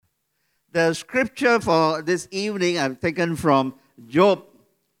The scripture for this evening I've taken from Job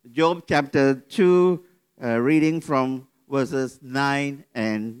chapter 2, reading from verses 9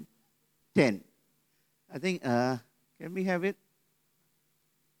 and 10. I think, can we have it?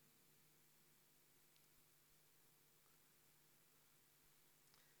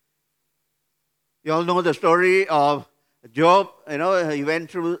 You all know the story of Job. You know, he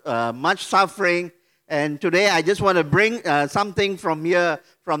went through much suffering. And today I just want to bring something from here,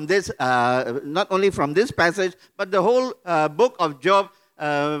 from this, not only from this passage, but the whole book of Job,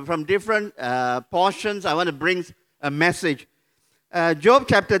 from different portions. I want to bring a message. Job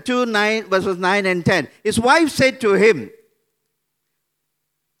chapter 2, verses 9 and 10. His wife said to him,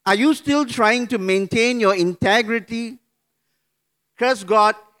 "Are you still trying to maintain your integrity? Curse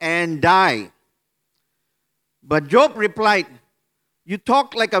God and die." But Job replied, "You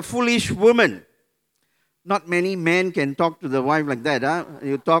talk like a foolish woman." Not many men can talk to the wife like that. Huh?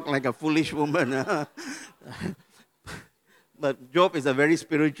 You talk like a foolish woman. Huh? But Job is a very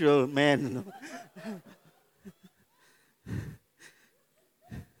spiritual man. You know?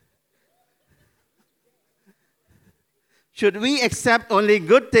 Should we accept only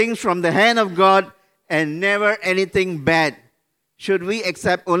good things from the hand of God and never anything bad? Should we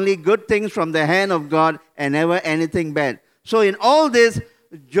accept only good things from the hand of God and never anything bad? So in all this,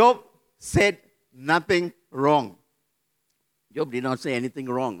 Job said nothing wrong. Job did not say anything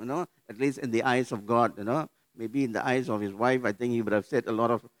wrong, you know, at least in the eyes of God, you know. Maybe in the eyes of his wife, I think he would have said a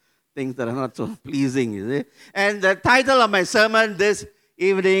lot of things that are not so pleasing, you see. And the title of my sermon this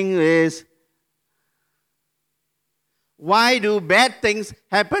evening is, "Why do bad things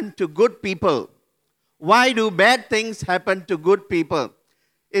happen to good people?" Why do bad things happen to good people?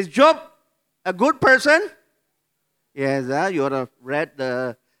 Is Job a good person? Yes, you would have read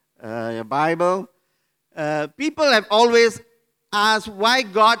your Bible. People have always asked why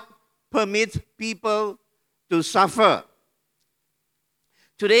God permits people to suffer.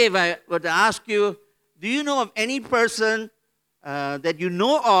 Today, if I were to ask you, do you know of any person that you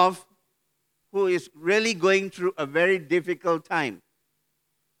know of who is really going through a very difficult time?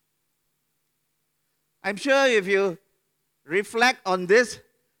 I'm sure if you reflect on this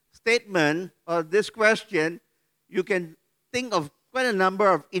statement or this question, you can think of quite a number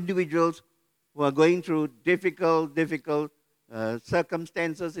of individuals who are going through difficult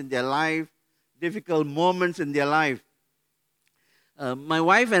circumstances in their life, difficult moments in their life. My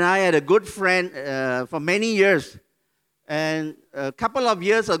wife and I had a good friend for many years. And a couple of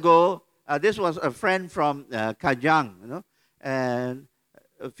years ago, this was a friend from Kajang, you know, and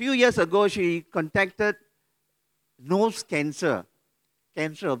a few years ago, she contacted nose cancer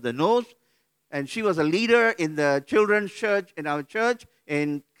of the nose, and she was a leader in the children's church, in our church,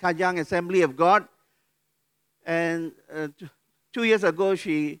 in Kajang Assembly of God. And 2 years ago,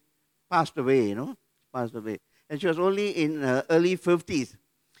 she passed away, you know, And she was only in early 50s.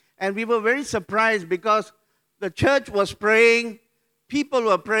 And we were very surprised because the church was praying, people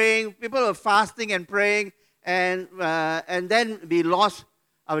were fasting and praying, and then we lost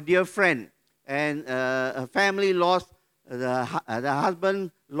our dear friend, and her family lost, the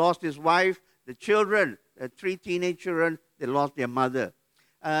husband lost his wife, the children, the 3 teenage children, they lost their mother.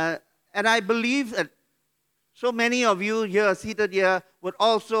 And I believe that so many of you here, seated here, would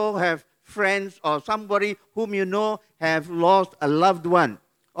also have friends or somebody whom you know have lost a loved one,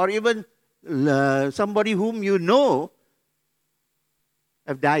 or even somebody whom you know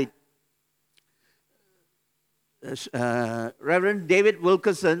have died. Reverend David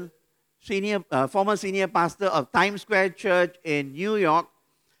Wilkerson, former senior pastor of Times Square Church in New York,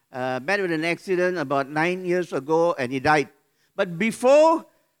 met with an accident about 9 years ago, and he died. But before,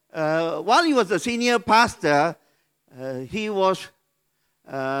 while he was a senior pastor, he was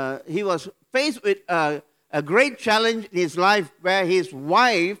faced with a great challenge in his life, where his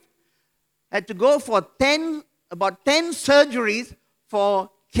wife had to go for about 10 surgeries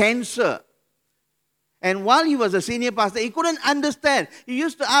for cancer. And while he was a senior pastor, he couldn't understand. He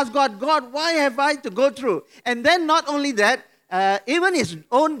used to ask God, "God, why have I to go through?" And then not only that, even his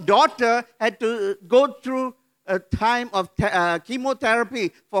own daughter had to go through a time of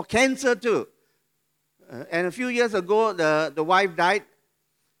chemotherapy for cancer too. And a few years ago, the wife died.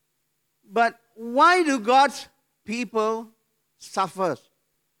 But why do God's people suffer?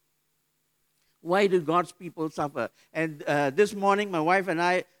 Why do God's people suffer? And this morning, my wife and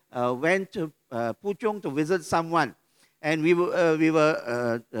I went to Puchong to visit someone, and we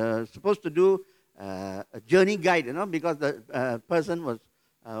were supposed to do a journey guide, you know, because the person was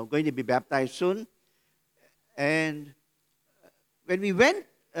going to be baptized soon. And when we went,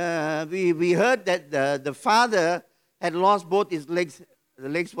 we heard that the father had lost both his legs The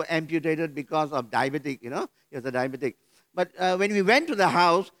legs were amputated because of diabetic, he was a diabetic. But when we went to the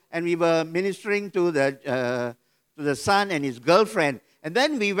house and we were ministering to the son and his girlfriend, and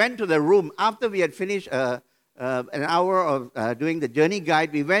then we went to the room after we had finished an hour of doing the journey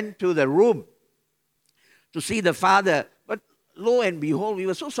guide. We went to the room to see the father. But lo and behold, we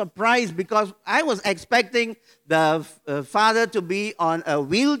were so surprised because I was expecting the father to be on a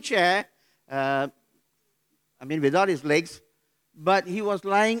wheelchair, without his legs, but he was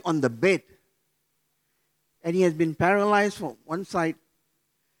lying on the bed. And he has been paralyzed from one side,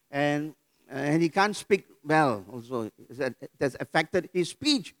 and he can't speak well also. It has affected his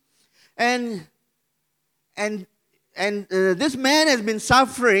speech. And this man has been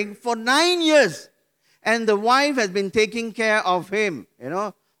suffering for 9 years. And the wife has been taking care of him,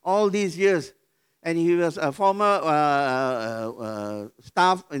 all these years. And he was a former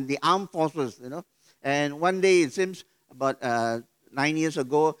staff in the armed forces, And one day, it seems about 9 years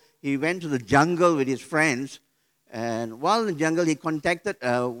ago, he went to the jungle with his friends. And while in the jungle, he contacted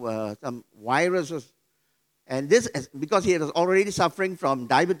some viruses. And this, because he was already suffering from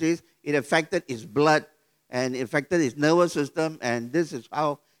diabetes, it affected his blood and it affected his nervous system. And this is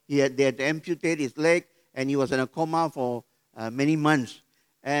how they had to amputate his leg. And he was in a coma for many months.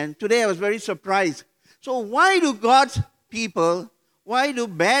 And today I was very surprised. So why do God's people, why do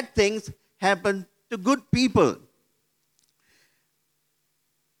bad things happen to good people?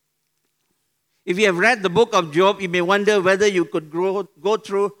 If you have read the book of Job, you may wonder whether you could go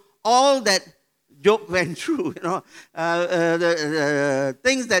through all that Job went through, the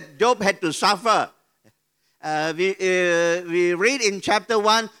things that Job had to suffer. We read in chapter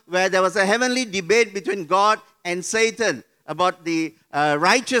 1 where there was a heavenly debate between God and Satan about the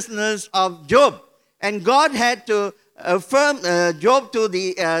righteousness of Job. And God had to affirm Job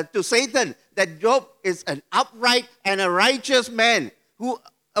to Satan that Job is an upright and a righteous man who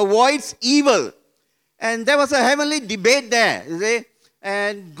avoids evil. And there was a heavenly debate there, you see.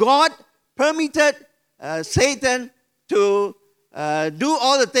 And God permitted Satan to do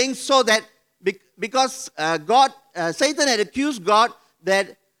all the things so that because Satan had accused God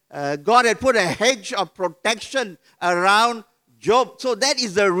that God had put a hedge of protection around Job. So that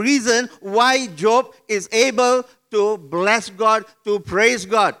is the reason why Job is able to bless God, to praise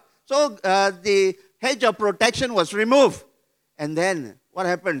God. So the hedge of protection was removed. And then what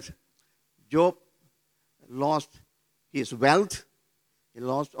happens? Job lost his wealth. He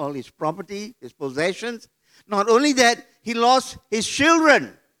lost all his property, his possessions. Not only that, he lost his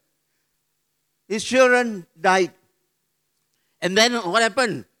children. His children died. And then what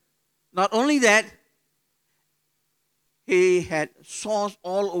happened? Not only that, he had sores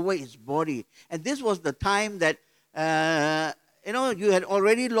all over his body. And this was the time that, you had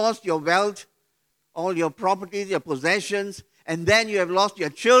already lost your wealth, all your properties, your possessions, and then you have lost your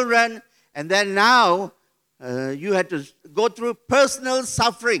children, and then now you had to go through personal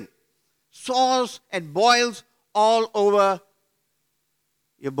suffering, sores and boils all over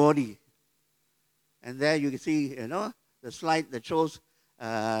your body. And there you can see, the slide that shows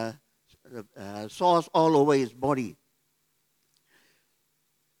sores all over his body.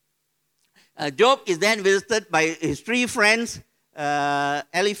 Job is then visited by his three friends,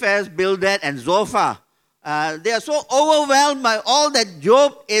 Eliphaz, Bildad, and Zophar. They are so overwhelmed by all that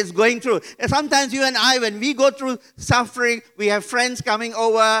Job is going through. And sometimes you and I, when we go through suffering, we have friends coming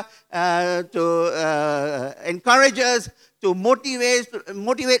over to encourage us, to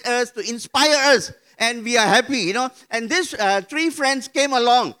motivate us, to inspire us, and we are happy, And these three friends came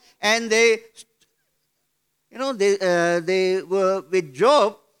along, and they were with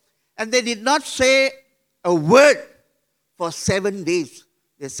Job, and they did not say a word for 7 days.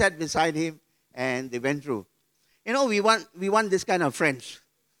 They sat beside him and they went through. We want this kind of friends,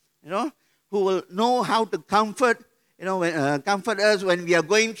 who will know how to comfort, comfort us when we are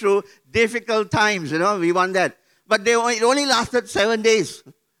going through difficult times. We want that. But it only lasted 7 days,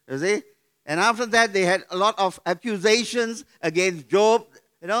 you see. And after that, they had a lot of accusations against Job.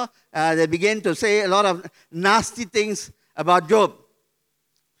 They began to say a lot of nasty things about Job.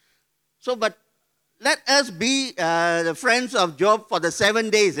 So, but let us be the friends of Job for the 7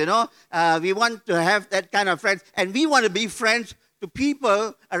 days, We want to have that kind of friends. And we want to be friends to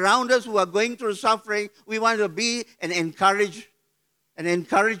people around us who are going through suffering. We want to be an encouragement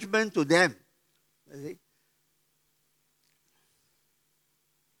to them.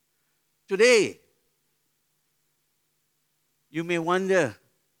 Today, you may wonder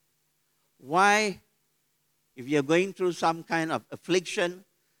why, if you're going through some kind of affliction,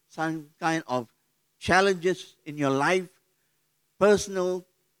 some kind of challenges in your life, personal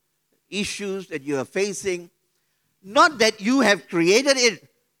issues that you are facing, Not that you have created it,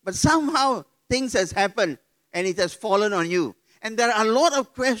 but somehow things has happened and it has fallen on you. And there are a lot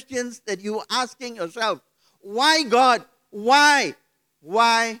of questions that you are asking yourself. Why, God? Why?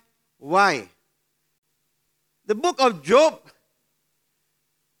 Why? Why? The book of Job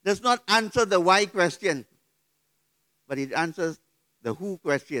does not answer the why question, but it answers the who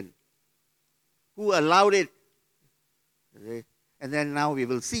question. Who allowed it? Okay. And then now we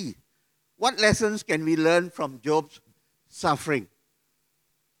will see what lessons can we learn from Job's suffering.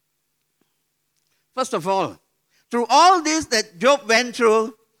 First of all, through all this that Job went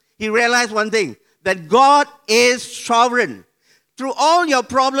through, he realized one thing, that God is sovereign. Through all your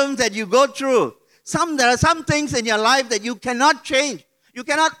problems that you go through, there are some things in your life that you cannot change. You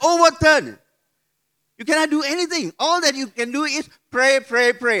cannot overturn. You cannot do anything. All that you can do is pray,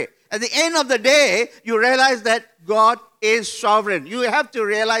 pray, pray. At the end of the day, you realize that God is sovereign. You have to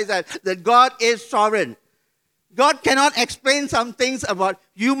realize that God is sovereign. God cannot explain some things about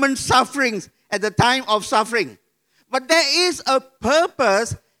human sufferings at the time of suffering. But there is a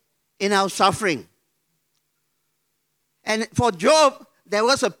purpose in our suffering. And for Job, there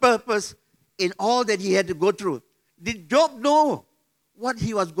was a purpose in all that he had to go through. Did Job know what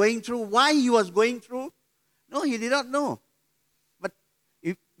he was going through, why he was going through? No, he did not know. But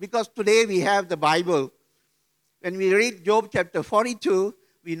because today we have the Bible, when we read Job chapter 42,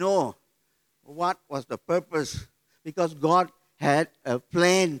 we know what was the purpose. Because God had a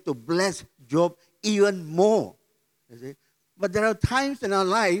plan to bless Job even more. You see? But there are times in our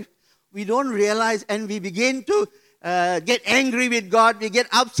life we don't realize and we begin to get angry with God, we get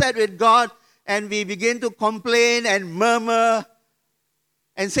upset with God, and we begin to complain and murmur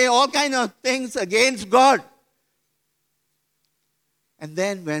and say all kinds of things against God. And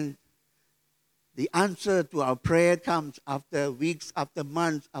then when the answer to our prayer comes after weeks, after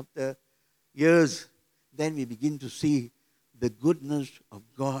months, after years, then we begin to see the goodness of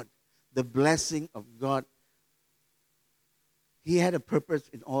God, the blessing of God. He had a purpose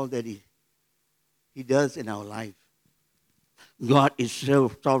in all that He does in our life. God is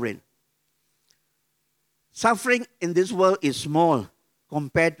so sovereign. Suffering in this world is small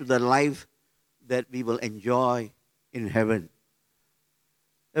compared to the life that we will enjoy in heaven.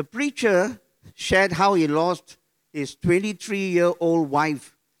 A preacher shared how he lost his 23-year-old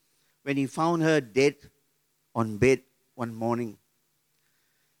wife when he found her dead on bed one morning.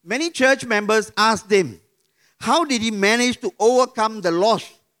 Many church members asked him, how did he manage to overcome the loss?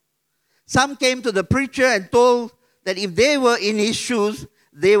 Some came to the preacher and told that if they were in his shoes,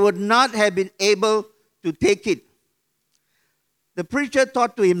 they would not have been able to take it. The preacher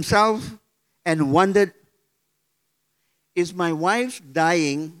thought to himself and wondered, is my wife's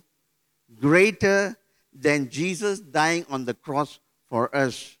dying greater than Jesus dying on the cross for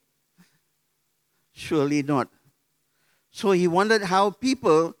us? Surely not. So he wondered how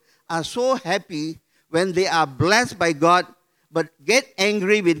people are so happy when they are blessed by God, but get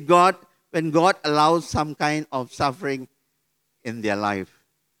angry with God when God allows some kind of suffering in their life.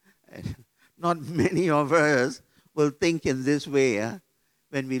 Not many of us will think in this way.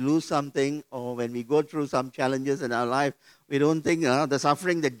 When we lose something or when we go through some challenges in our life, we don't think the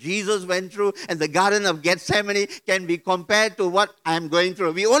suffering that Jesus went through in the Garden of Gethsemane can be compared to what I'm going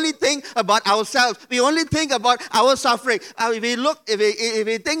through. We only think about ourselves. We only think about our suffering. If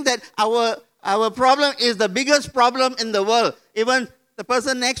we think that our problem is the biggest problem in the world, even the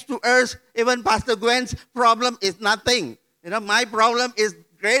person next to us, even Pastor Gwen's problem is nothing. My problem is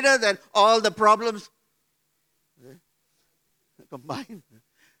greater than all the problems combined.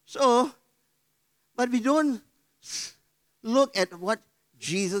 So, but we don't look at what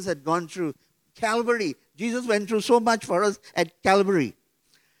Jesus had gone through. Calvary. Jesus went through so much for us at Calvary.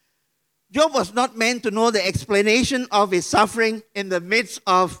 Job was not meant to know the explanation of his suffering in the midst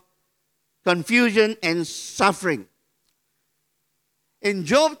of confusion and suffering. In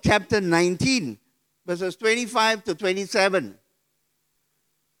Job chapter 19, verses 25 to 27,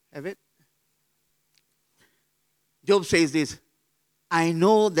 have it? Job says this, I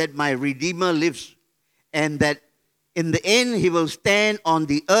know that my Redeemer lives, and that in the end he will stand on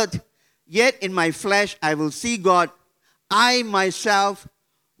the earth. Yet in my flesh I will see God. I myself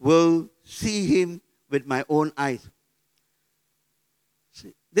will see him with my own eyes.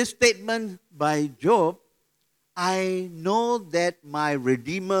 See, this statement by Job, I know that my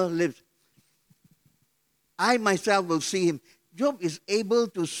Redeemer lives. I myself will see him. Job is able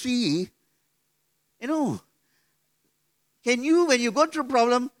to see, can you, when you go through a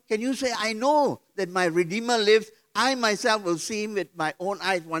problem, can you say, I know that my Redeemer lives. I myself will see him with my own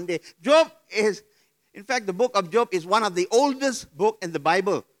eyes one day. Job is, in fact, the book of Job is one of the oldest books in the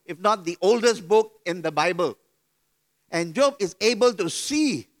Bible, if not the oldest book in the Bible. And Job is able to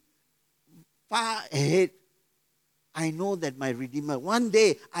see far ahead. I know that my Redeemer, one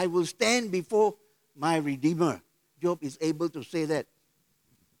day I will stand before my Redeemer. Job is able to say that.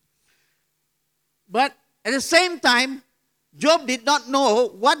 But at the same time, Job did not know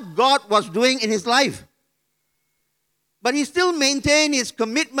what God was doing in his life. But he still maintained his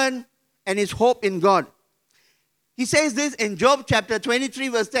commitment and his hope in God. He says this in Job chapter 23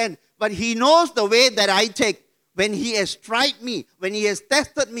 verse 10. But he knows the way that I take. When he has tried me, when he has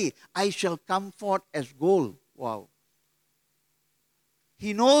tested me, I shall come forth as gold. Wow.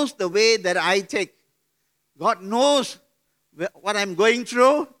 He knows the way that I take. God knows what I'm going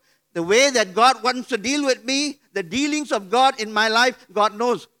through. The way that God wants to deal with me, the dealings of God in my life, God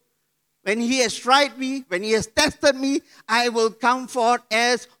knows. When he has tried me, when he has tested me, I will come forth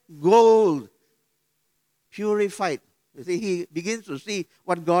as gold. Purified. You see, he begins to see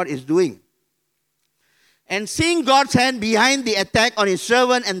what God is doing. And seeing God's hand behind the attack on his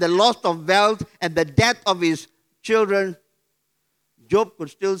servant and the loss of wealth and the death of his children, Job could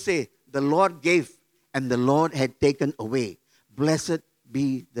still say, the Lord gave and the Lord had taken away. Blessed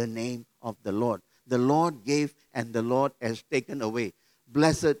be the name of the Lord. The Lord gave and the Lord has taken away.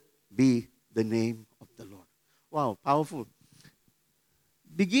 Blessed be the name of the Lord. Wow, powerful.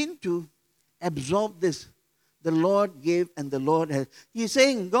 Begin to absorb this. The Lord gave and the Lord has. He's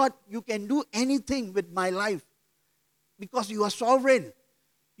saying, God, you can do anything with my life because you are sovereign.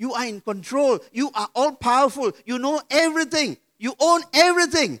 You are in control. You are all powerful. You know everything. You own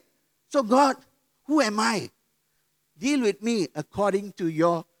everything. So God, who am I? Deal with me according to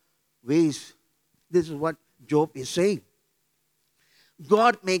your ways. This is what Job is saying.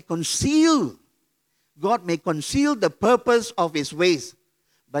 God may conceal the purpose of his ways,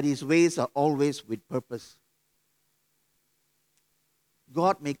 but his ways are always with purpose.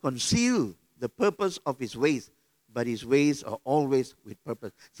 God may conceal the purpose of his ways, but his ways are always with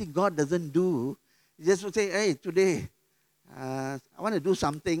purpose. See, God doesn't do, he just will say, hey, today, I want to do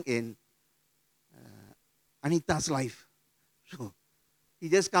something in Anita's life. So, he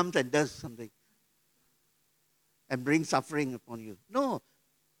just comes and does something and brings suffering upon you. No,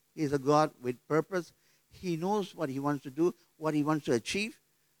 he is a God with purpose. He knows what he wants to do, what he wants to achieve,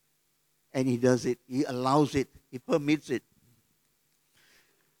 and he does it. He allows it. He permits it.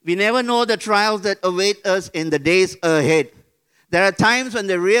 We never know the trials that await us in the days ahead. There are times when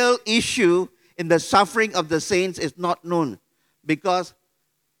the real issue in the suffering of the saints is not known because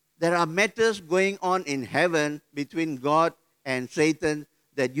there are matters going on in heaven between God and Satan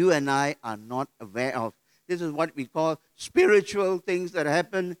that you and I are not aware of. This is what we call spiritual things that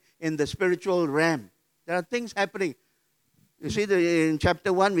happen in the spiritual realm. There are things happening. You see, in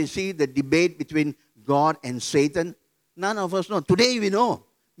chapter 1, we see the debate between God and Satan. None of us know. Today we know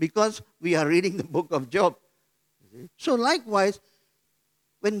because we are reading the book of Job. So likewise,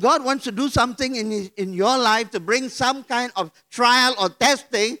 when God wants to do something in your life to bring some kind of trial or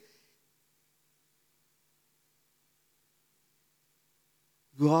testing,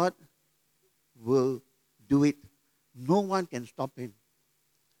 God will do it. No one can stop him.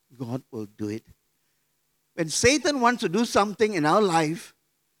 God will do it. When Satan wants to do something in our life,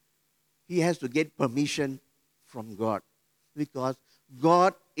 he has to get permission from God. Because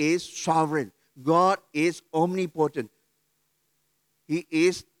God is sovereign. God is omnipotent. He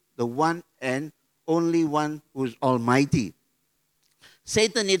is the one and only one who is almighty.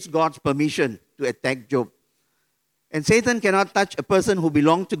 Satan needs God's permission to attack Job. And Satan cannot touch a person who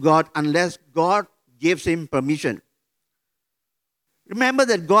belongs to God unless God gives him permission. Remember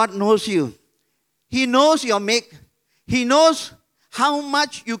that God knows you. He knows your make. He knows how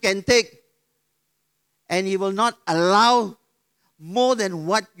much you can take. And he will not allow more than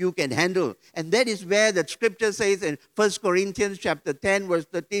what you can handle. And that is where the scripture says in 1 Corinthians chapter 10 verse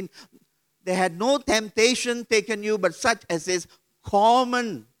 13, there had no temptation taken you but such as is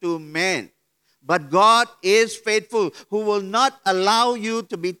common to man. But God is faithful, who will not allow you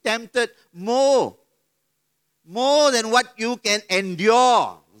to be tempted more than what you can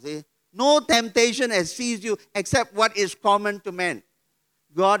endure. See? No temptation has seized you except what is common to man.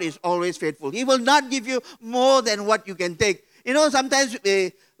 God is always faithful. He will not give you more than what you can take. You know, sometimes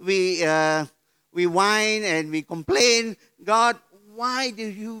we whine and we complain. God, why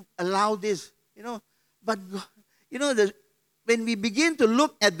did you allow this? You know, but God, you know, when we begin to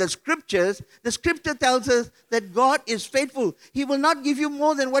look at the scripture tells us that God is faithful. He will not give you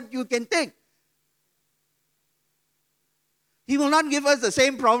more than what you can take. He will not give us the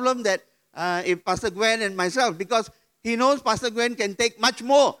same problem that if Pastor Gwen and myself, because he knows Pastor Gwen can take much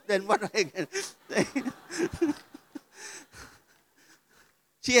more than what I can take.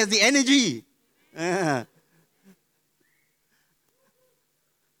 She has the energy.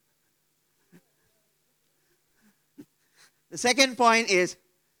 The second point is,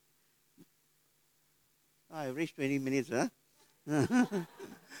 I reached 20 minutes, huh?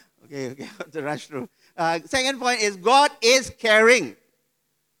 Okay, I have to rush through. Second point is, God is caring,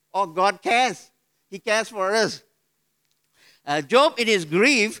 or God cares. He cares for us. Job, in his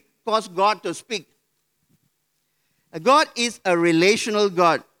grief, caused God to speak. God is a relational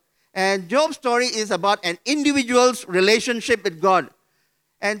God. And Job's story is about an individual's relationship with God.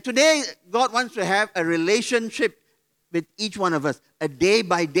 And today, God wants to have a relationship with each one of us, a day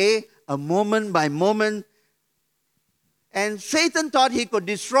by day, a moment by moment. And Satan thought he could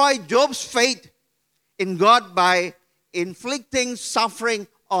destroy Job's faith in God by inflicting suffering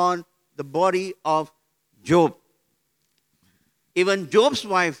on the body of Job. Even Job's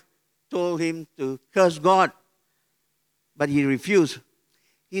wife told him to curse God, but he refused.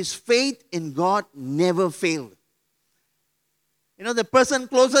 His faith in God never failed. You know, the person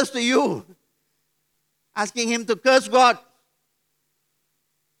closest to you, asking him to curse God,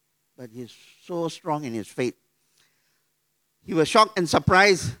 but he's so strong in his faith. He was shocked and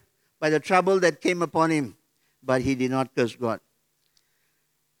surprised by the trouble that came upon him, but he did not curse God.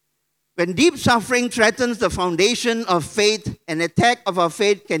 When deep suffering threatens the foundation of faith, an attack of our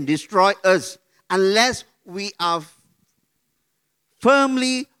faith can destroy us unless we are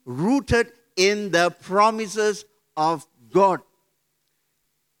firmly rooted in the promises of God.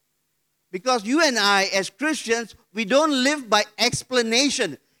 Because you and I, as Christians, we don't live by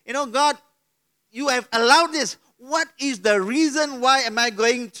explanation. You know, God, you have allowed this. What is the reason why am I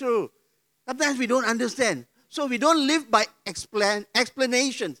going through? Sometimes we don't understand. So we don't live by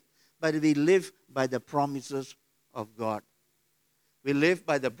explanations, but we live by the promises of God. We live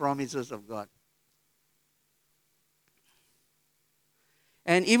by the promises of God.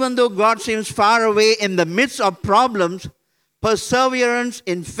 And even though God seems far away in the midst of problems, perseverance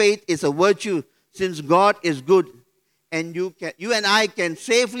in faith is a virtue, since God is good. And you and I can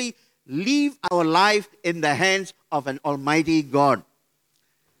safely leave our life in the hands of an almighty God.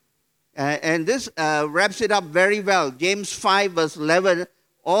 And this wraps it up very well. James 5 verse 11,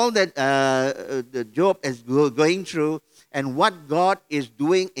 all that Job is going through and what God is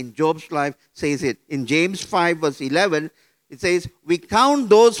doing in Job's life says it. In James 5 verse 11, it says, we count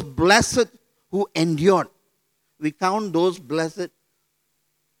those blessed who endured. We count those blessed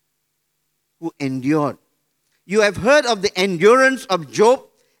who endured. You have heard of the endurance of Job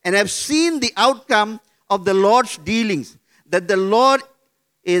and have seen the outcome of the Lord's dealings, that the Lord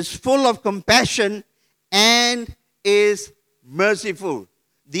is full of compassion and is merciful.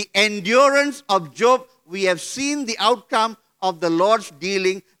 The endurance of Job, we have seen the outcome of the Lord's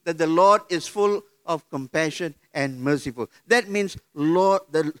dealing, that the Lord is full of compassion and merciful. That means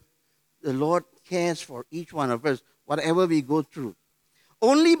the Lord cares for each one of us, whatever we go through.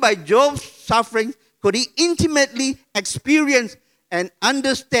 Only by Job's suffering could he intimately experience and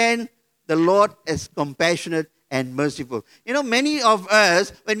understand the Lord as compassionate and merciful. You know, many of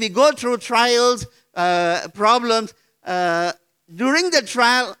us, when we go through trials, problems, during the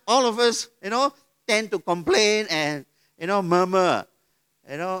trial, all of us, tend to complain and, murmur.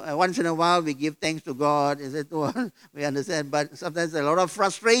 Once in a while we give thanks to God. We understand, but sometimes a lot of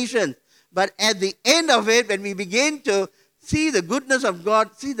frustration. But at the end of it, when we begin to see the goodness of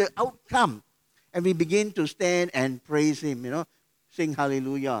God, see the outcome, and we begin to stand and praise Him, sing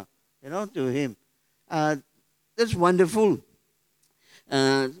hallelujah, to Him. That's wonderful.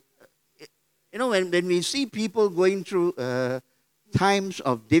 When we see people going through times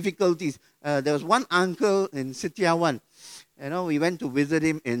of difficulties, there was one uncle in Sitiawan. We went to visit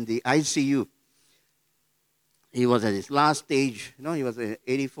him in the ICU. He was at his last stage. He was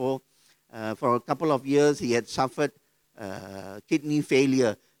 84. For a couple of years, he had suffered kidney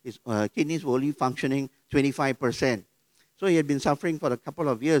failure. His kidneys were only functioning 25%. So he had been suffering for a couple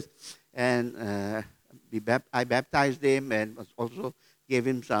of years. And I baptized him and also gave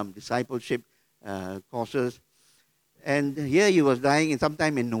him some discipleship courses. And here he was dying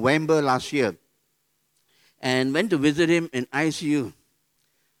sometime in November last year. And went to visit him in ICU.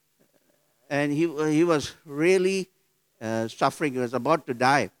 And he was really suffering. He was about to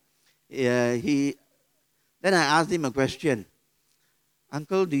die. Then I asked him a question.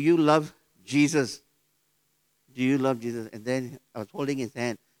 Uncle, do you love Jesus? Do you love Jesus? And then I was holding his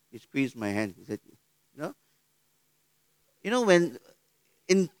hand. He squeezed my hand. He said, when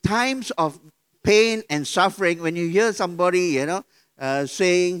in times of pain and suffering, when you hear somebody,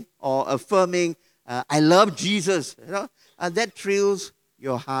 saying or affirming, I love Jesus, that thrills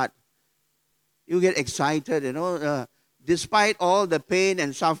your heart. You get excited, despite all the pain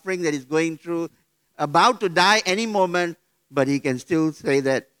and suffering that he's going through, about to die any moment, but he can still say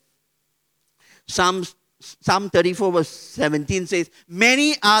that. Psalms Psalm 34 verse 17 says,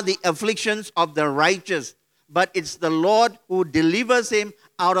 many are the afflictions of the righteous, but it's the Lord who delivers him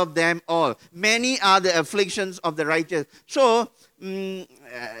out of them all. Many are the afflictions of the righteous. So,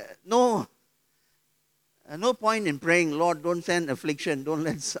 no point in praying, Lord, don't send affliction, don't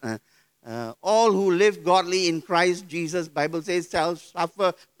let all who live godly in Christ Jesus, Bible says, shall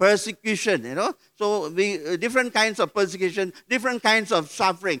suffer persecution, So different kinds of persecution, different kinds of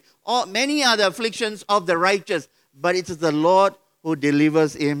suffering. Many are the afflictions of the righteous, but it is the Lord who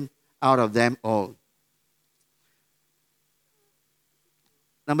delivers him out of them all.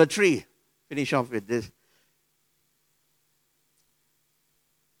 Number 3, finish off with this.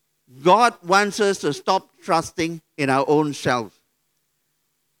 God wants us to stop trusting in our own selves.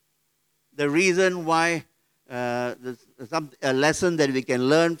 The reason why a lesson that we can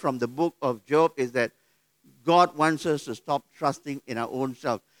learn from the book of Job is that God wants us to stop trusting in our own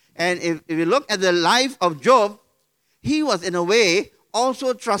self. And if you look at the life of Job, he was in a way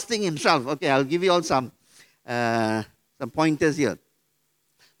also trusting himself. Okay, I'll give you all some pointers here.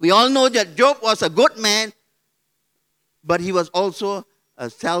 We all know that Job was a good man, but he was also a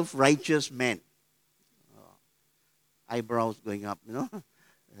self-righteous man. Eyebrows going up,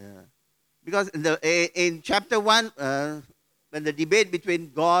 Because in chapter 1, when the debate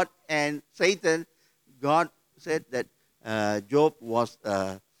between God and Satan, God said that Job was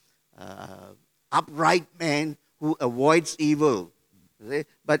an upright man who avoids evil.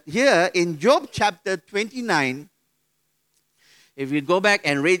 But here in Job chapter 29, if you go back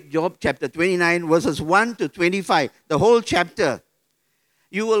and read Job chapter 29, verses 1 to 25, the whole chapter,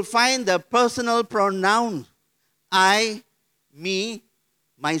 you will find the personal pronoun I, me,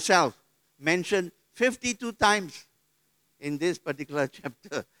 myself mentioned 52 times in this particular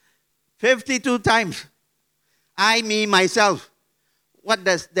chapter. 52 times. I, me, myself. What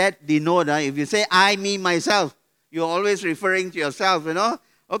does that denote? If you say I, me, myself, you're always referring to yourself,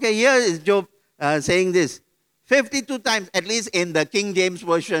 Okay, here is Job saying this. 52 times, at least in the King James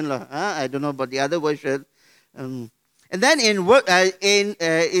Version. I don't know about the other version. And then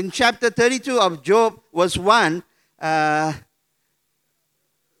in chapter 32 of Job, verse 1,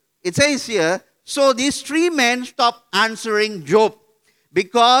 it says here, so these 3 men stopped answering Job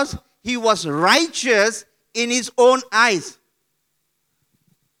because he was righteous in his own eyes.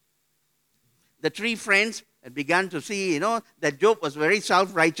 The 3 friends had begun to see, that Job was a very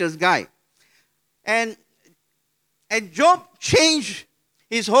self-righteous guy. And Job changed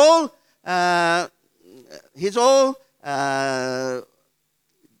his whole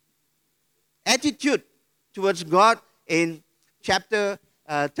attitude towards God in chapter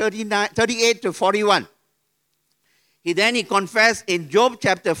 38 to 41. He confessed in Job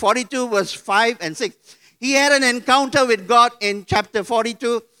chapter 42, verse 5 and 6. He had an encounter with God in chapter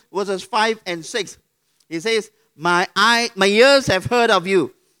 42, verses 5 and 6. He says, my ears have heard of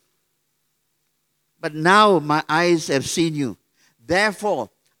you, but now my eyes have seen you. Therefore,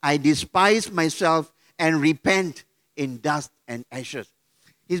 I despise myself and repent in dust and ashes.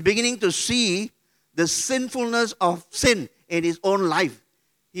 He's beginning to see the sinfulness of sin in his own life.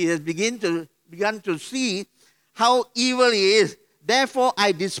 He has begun to see how evil he is. Therefore,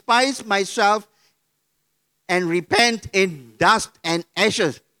 I despise myself and repent in dust and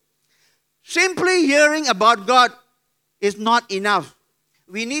ashes. Simply hearing about God is not enough.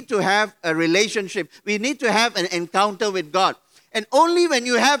 We need to have a relationship. We need to have an encounter with God. And only when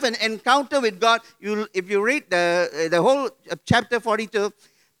you have an encounter with God, if you read the whole chapter 42,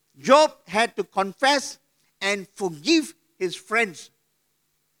 Job had to confess and forgive his friends.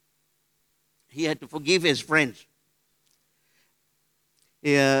 He had to forgive his friends.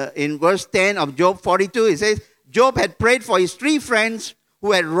 In verse 10 of Job 42, it says, Job had prayed for his 3 friends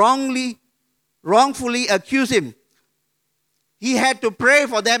who had wrongfully accused him. He had to pray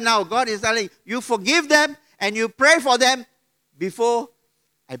for them now. God is telling you, forgive them and you pray for them before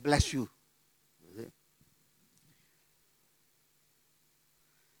I bless you.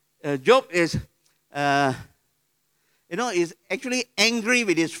 Job is actually angry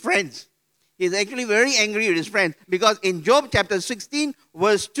with his friends. He's actually very angry with his friends because in Job chapter 16,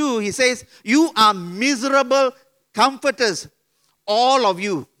 verse 2, he says, you are miserable comforters, all of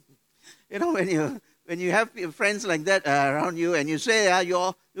you. When you have friends like that around you and you say,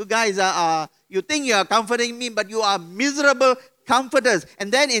 you guys you think you are comforting me, but you are miserable comforters.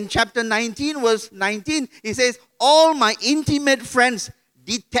 And then in chapter 19, verse 19, he says, all my intimate friends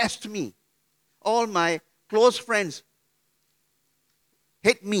detest me. All my close friends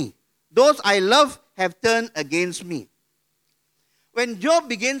hate me. Those I love have turned against me. When Job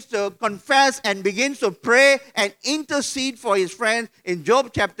begins to confess and begins to pray and intercede for his friend in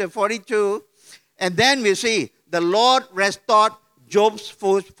Job chapter 42, And then we see the Lord restored Job's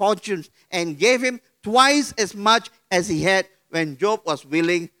fortunes and gave him twice as much as he had when Job was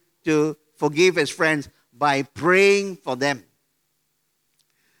willing to forgive his friends by praying for them.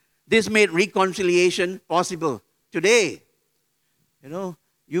 This made reconciliation possible. Today,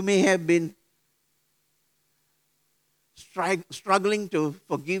 you may have been struggling to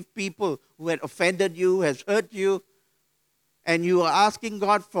forgive people who had offended you, has hurt you, and you are asking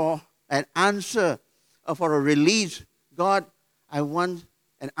God for an answer or for a release. God, I want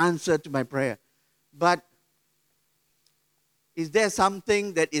an answer to my prayer. But is there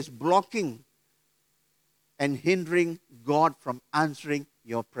something that is blocking and hindering God from answering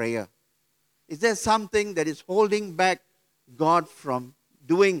your prayer? Is there something that is holding back God from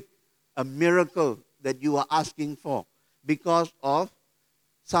doing a miracle that you are asking for because of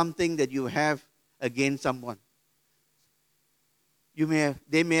something that you have against someone?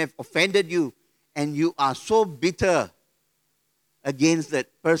 They may have offended you, and you are so bitter against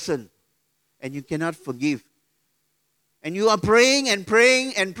that person, and you cannot forgive. And you are praying and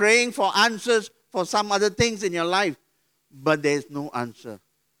praying and praying for answers for some other things in your life, but there is no answer.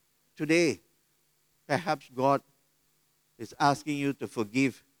 Today, perhaps God is asking you to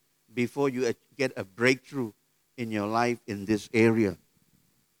forgive before you get a breakthrough in your life in this area.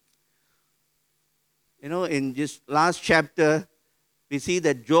 In this last chapter, we see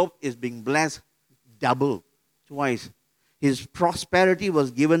that Job is being blessed double, twice. His prosperity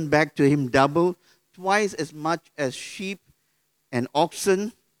was given back to him double, twice as much as sheep and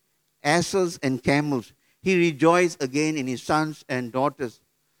oxen, asses and camels. He rejoiced again in his sons and daughters.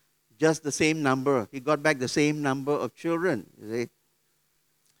 Just the same number. He got back the same number of children. You see?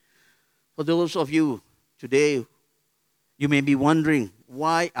 For those of you today, you may be wondering,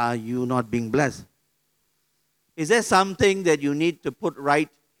 why are you not being blessed? Is there something that you need to put right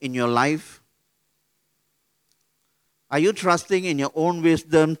in your life? Are you trusting in your own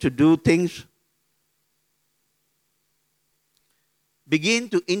wisdom to do things? Begin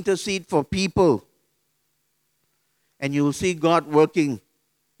to intercede for people, and you will see God working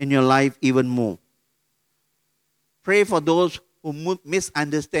in your life even more. Pray for those who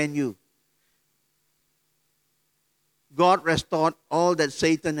misunderstand you. God restored all that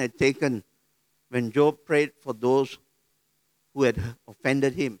Satan had taken when Job prayed for those who had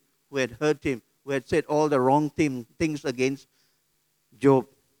offended him, who had hurt him, who had said all the wrong things against Job.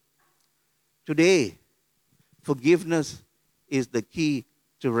 Today, forgiveness is the key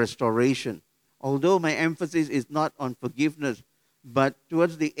to restoration. Although my emphasis is not on forgiveness, but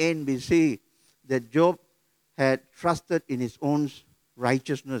towards the end we see that Job had trusted in his own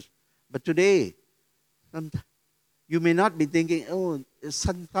righteousness. But today, you may not be thinking, oh, it's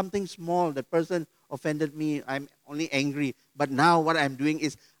something small, the person offended me, I'm only angry. But now what I'm doing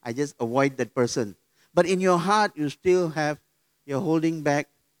is I just avoid that person. But in your heart, you're holding back,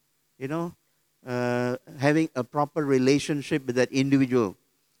 having a proper relationship with that individual.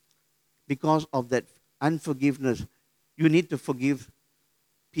 Because of that unforgiveness, you need to forgive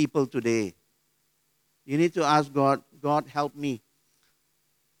people today. You need to ask God, God, help me.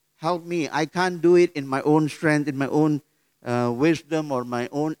 Help me. I can't do it in my own strength, in my own wisdom, or my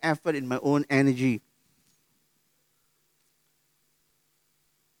own effort, in my own energy.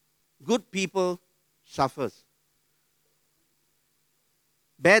 Good people suffers.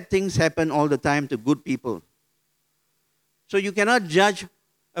 Bad things happen all the time to good people. So you cannot judge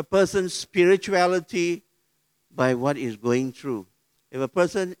a person's spirituality by what is going through. If a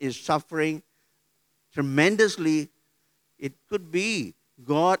person is suffering tremendously, it could be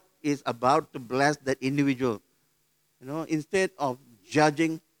God is about to bless that individual, instead of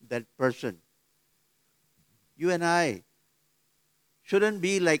judging that person. You and I shouldn't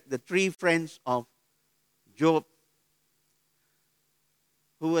be like the 3 friends of Job,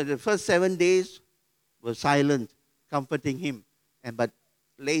 who in the first 7 days were silent, comforting him, but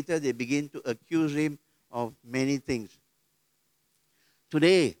later they begin to accuse him of many things.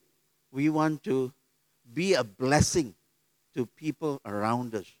 Today, we want to be a blessing to people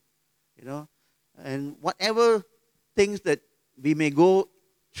around us, and whatever things that we may go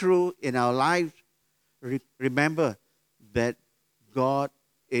through in our lives, remember that God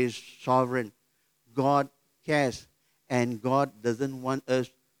is sovereign, God cares, and God doesn't want us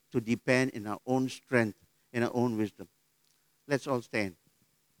to depend in our own strength, in our own wisdom. Let's all stand.